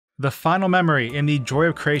The final memory in the Joy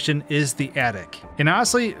of Creation is the attic. And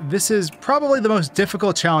honestly, this is probably the most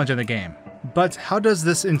difficult challenge in the game. But how does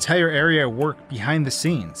this entire area work behind the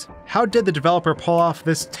scenes? How did the developer pull off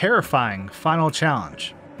this terrifying final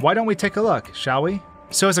challenge? Why don't we take a look, shall we?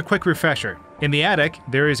 So as a quick refresher, in the attic,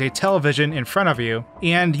 there is a television in front of you,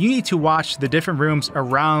 and you need to watch the different rooms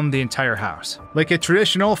around the entire house. Like a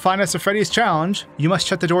traditional Five Nights at Freddy's challenge, you must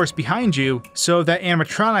shut the doors behind you so that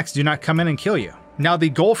animatronics do not come in and kill you. Now the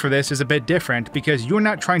goal for this is a bit different because you're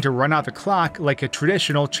not trying to run out the clock like a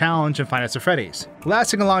traditional challenge in Five Nights at Freddy's.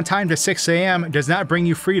 Lasting a long time to 6 AM does not bring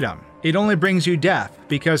you freedom. It only brings you death,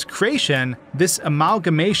 because Creation, this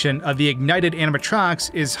amalgamation of the ignited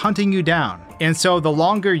animatronics, is hunting you down. And so the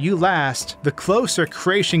longer you last, the closer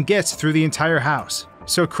Creation gets through the entire house.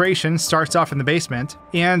 So Creation starts off in the basement,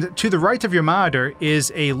 and to the right of your monitor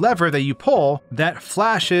is a lever that you pull that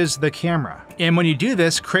flashes the camera. And when you do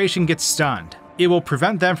this, Creation gets stunned. It will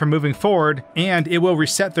prevent them from moving forward, and it will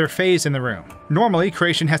reset their phase in the room. Normally,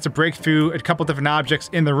 Creation has to break through a couple different objects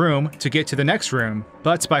in the room to get to the next room,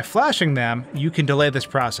 but by flashing them, you can delay this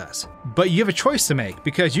process. But you have a choice to make,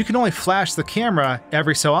 because you can only flash the camera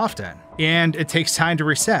every so often, and it takes time to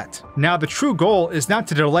reset. Now, the true goal is not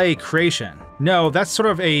to delay Creation. No, that's sort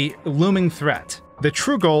of a looming threat. The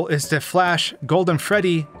true goal is to flash Golden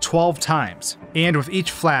Freddy 12 times, and with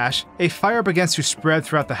each flash, a fire begins to spread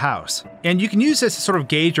throughout the house. And you can use this to sort of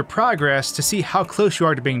gauge your progress to see how close you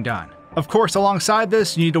are to being done. Of course, alongside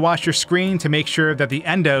this, you need to watch your screen to make sure that the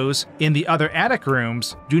endos in the other attic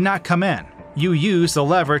rooms do not come in. You use the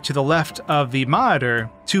lever to the left of the monitor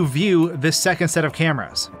to view this second set of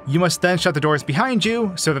cameras. You must then shut the doors behind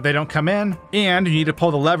you so that they don't come in, and you need to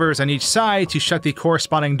pull the levers on each side to shut the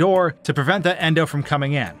corresponding door to prevent that endo from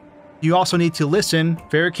coming in. You also need to listen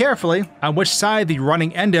very carefully on which side the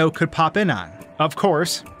running endo could pop in on. Of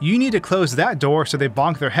course, you need to close that door so they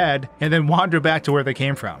bonk their head and then wander back to where they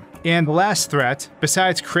came from. And the last threat,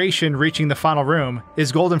 besides Creation reaching the final room,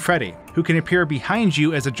 is Golden Freddy, who can appear behind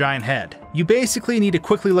you as a giant head. You basically need to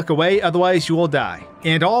quickly look away, otherwise you will die.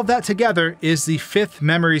 And all of that together is the 5th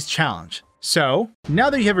Memories Challenge. So,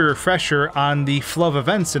 now that you have a refresher on the flow of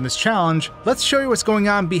events in this challenge, let's show you what's going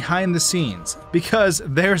on behind the scenes, because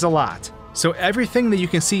there's a lot. So everything that you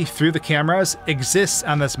can see through the cameras exists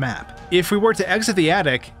on this map. If we were to exit the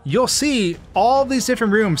attic, you'll see all these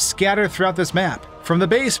different rooms scattered throughout this map. From the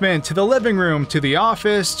basement, to the living room, to the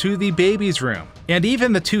office, to the baby's room. And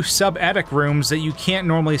even the 2 sub-attic rooms that you can't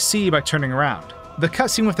normally see by turning around. The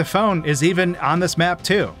cutscene with the phone is even on this map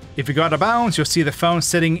too. If you go out of bounds, you'll see the phone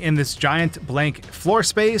sitting in this giant blank floor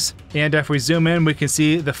space, and if we zoom in, we can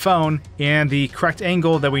see the phone and the correct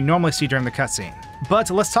angle that we normally see during the cutscene.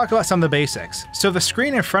 But let's talk about some of the basics. So the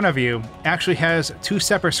screen in front of you actually has 2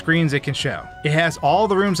 separate screens it can show. It has all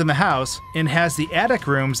the rooms in the house and has the attic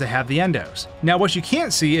rooms that have the endos. Now what you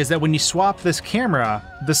can't see is that when you swap this camera,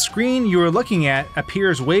 the screen you are looking at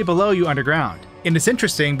appears way below you underground. And it's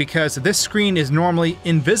interesting because this screen is normally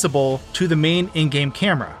invisible to the main in-game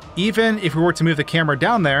camera. Even if we were to move the camera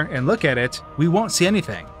down there and look at it, we won't see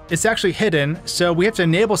anything. It's actually hidden, so we have to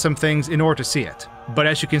enable some things in order to see it. But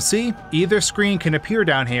as you can see, either screen can appear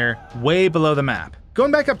down here, way below the map.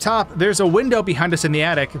 Going back up top, there's a window behind us in the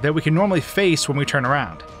attic that we can normally face when we turn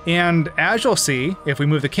around. And as you'll see, if we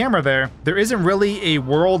move the camera there isn't really a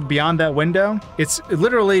world beyond that window. It's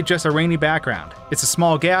literally just a rainy background. It's a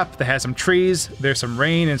small gap that has some trees, there's some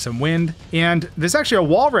rain and some wind, and there's actually a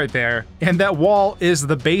wall right there, and that wall is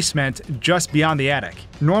the basement just beyond the attic.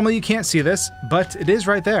 Normally you can't see this, but it is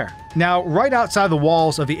right there. Now, right outside the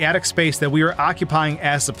walls of the attic space that we are occupying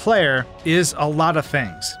as the player is a lot of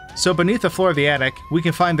things. So beneath the floor of the attic, we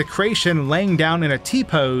can find the Creation laying down in a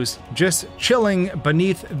T-pose, just chilling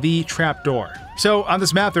beneath the trapdoor. So on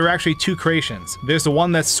this map, there are actually 2 Creations. There's the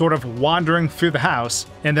one that's sort of wandering through the house,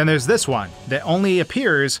 and then there's this one that only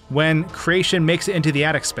appears when Creation makes it into the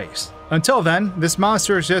attic space. Until then, this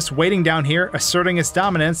monster is just waiting down here, asserting its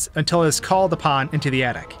dominance until it is called upon into the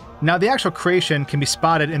attic. Now the actual Creation can be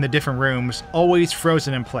spotted in the different rooms, always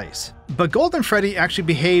frozen in place. But Golden Freddy actually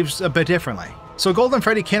behaves a bit differently. So Golden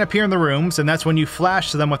Freddy can appear in the rooms, and that's when you flash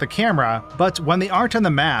to them with a camera, but when they aren't on the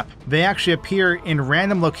map, they actually appear in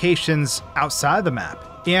random locations outside the map.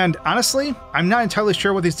 And honestly, I'm not entirely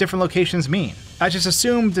sure what these different locations mean. I just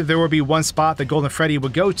assumed there would be one spot that Golden Freddy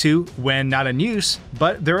would go to when not in use,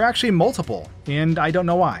 but there are actually multiple, and I don't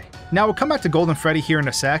know why. Now we'll come back to Golden Freddy here in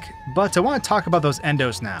a sec, but I want to talk about those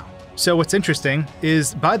endos now. So what's interesting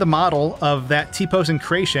is by the model of that T-posing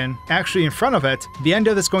Creation, actually in front of it, the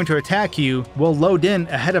endo that's going to attack you will load in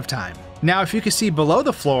ahead of time. Now, if you can see below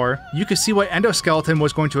the floor, you can see what endoskeleton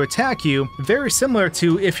was going to attack you, very similar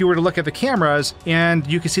to if you were to look at the cameras and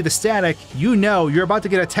you can see the static, you know you're about to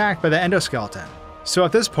get attacked by the endoskeleton. So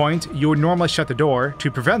at this point, you would normally shut the door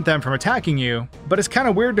to prevent them from attacking you, but it's kind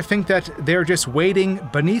of weird to think that they're just waiting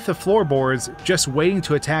beneath the floorboards, just waiting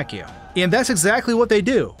to attack you. And that's exactly what they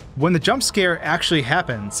do. When the jump scare actually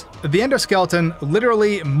happens, the endoskeleton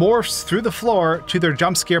literally morphs through the floor to their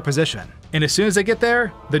jump scare position. And as soon as they get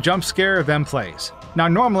there, the jump scare then plays. Now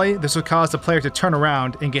normally, this would cause the player to turn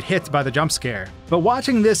around and get hit by the jump scare, but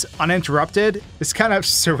watching this uninterrupted is kind of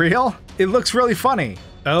surreal. It looks really funny.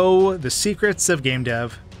 Oh, the secrets of game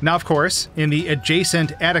dev. Now, of course, in the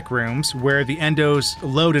adjacent attic rooms where the endos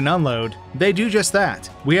load and unload, they do just that.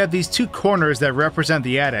 We have these two corners that represent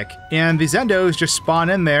the attic, and these endos just spawn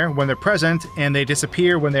in there when they're present and they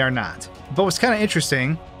disappear when they are not. But what's kind of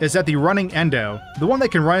interesting is that the running endo, the one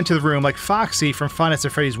that can run into the room like Foxy from Five Nights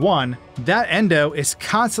at Freddy's 1, that endo is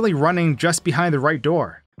constantly running just behind the right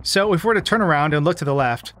door. So if we're to turn around and look to the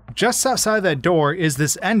left, just outside that door is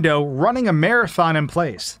this endo running a marathon in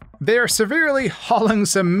place. They are severely hauling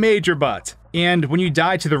some major butt. And when you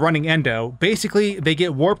die to the running endo, basically they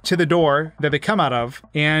get warped to the door that they come out of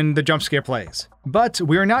and the jump scare plays. But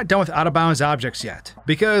we are not done with out of bounds objects yet,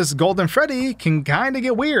 because Golden Freddy can kinda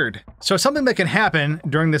get weird. So something that can happen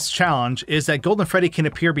during this challenge is that Golden Freddy can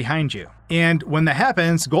appear behind you. And when that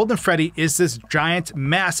happens, Golden Freddy is this giant,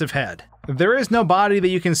 massive head. There is no body that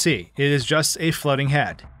you can see, it is just a floating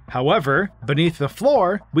head. However, beneath the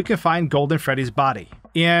floor, we can find Golden Freddy's body.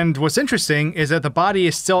 And what's interesting is that the body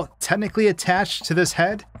is still technically attached to this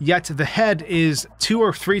head, yet the head is 2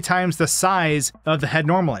 or 3 times the size of the head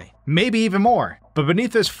normally, maybe even more. But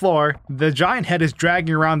beneath this floor, the giant head is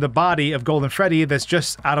dragging around the body of Golden Freddy that's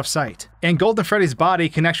just out of sight. And Golden Freddy's body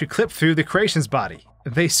can actually clip through the creation's body.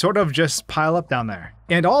 They sort of just pile up down there.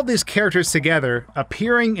 And all these characters together,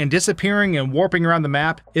 appearing and disappearing and warping around the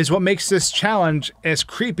map, is what makes this challenge as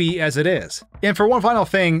creepy as it is. And for one final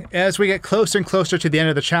thing, as we get closer and closer to the end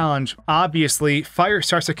of the challenge, obviously fire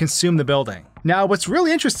starts to consume the building. Now, what's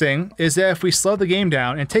really interesting is that if we slow the game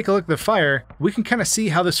down and take a look at the fire, we can kind of see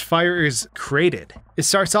how this fire is created. It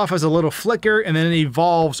starts off as a little flicker and then it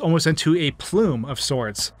evolves almost into a plume of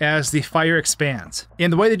sorts as the fire expands.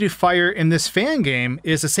 And the way they do fire in this fan game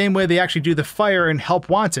is the same way they actually do the fire in Help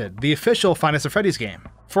Wanted, the official Five Nights at Freddy's game.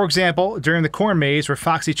 For example, during the corn maze where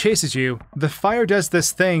Foxy chases you, the fire does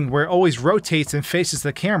this thing where it always rotates and faces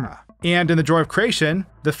the camera. And in the Joy of Creation,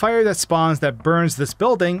 the fire that spawns that burns this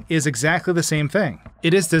building is exactly the same thing.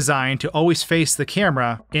 It is designed to always face the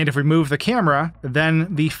camera, and if we move the camera,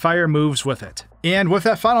 then the fire moves with it. And with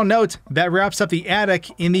that final note, that wraps up the attic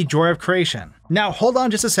in the Joy of Creation. Now hold on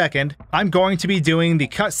just a second, I'm going to be doing the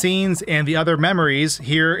cutscenes and the other memories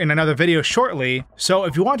here in another video shortly, so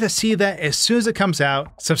if you want to see that as soon as it comes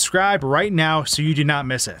out, subscribe right now so you do not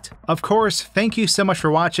miss it. Of course, thank you so much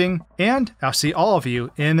for watching, and I'll see all of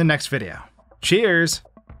you in the next video. Cheers!